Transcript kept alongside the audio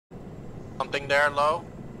Something there low?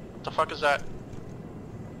 What the fuck is that?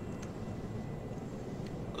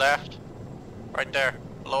 Left. Right there.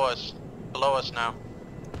 Below us. Below us now.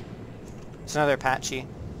 It's another Apache.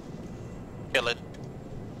 Kill it.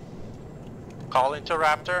 Call into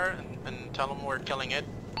Raptor and tell him we're killing it.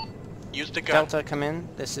 Use the gun. Delta, come in.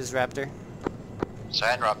 This is Raptor.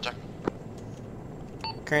 Send Raptor.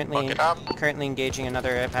 Currently, Fuck it up. currently engaging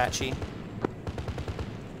another Apache.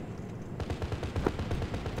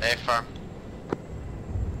 A firm.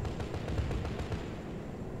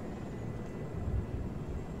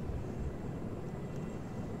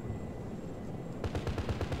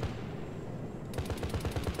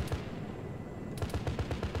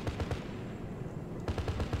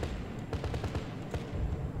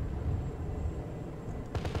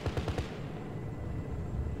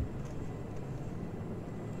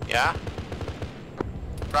 Yeah?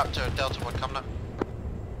 Raptor, Delta 1 coming up.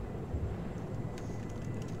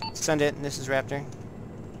 Send it. This is Raptor.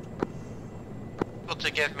 Able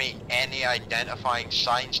to give me any identifying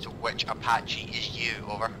signs to which Apache is you,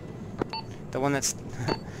 over. The one that's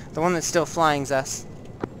the one that's still flying's us.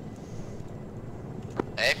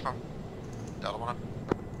 A firm. Delta 1 up.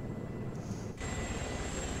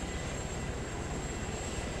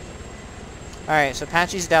 Alright, so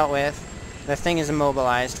Apache's dealt with. The thing is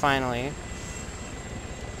immobilized, finally.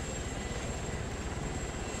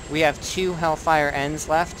 We have 2 Hellfire ends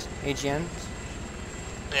left, AGNs.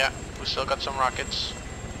 Yeah, we still got some rockets.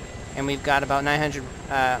 And we've got about 900,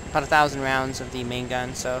 about 1,000 rounds of the main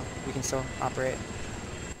gun, so we can still operate.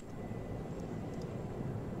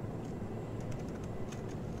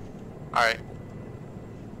 Alright.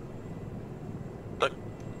 Look.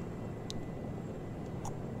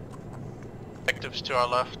 Objectives to our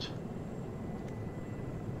left.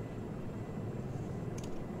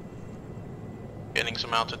 Getting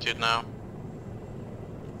some altitude now.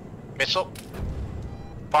 Missile.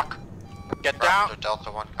 Fuck. Get down. Raptor,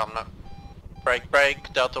 Delta 1 coming up.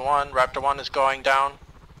 Break. Delta 1. Raptor 1 is going down.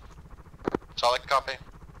 Solid copy.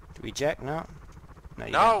 Do we eject? No? No,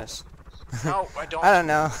 you No. got this. No, I don't. I don't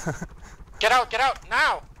know. Get out,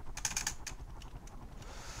 now!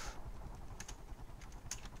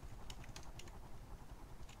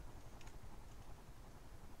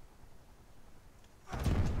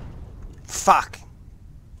 Fuck.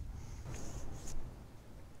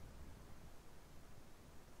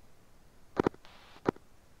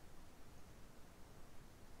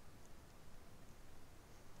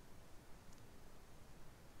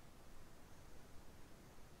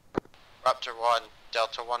 Raptor 1,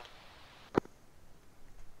 Delta 1.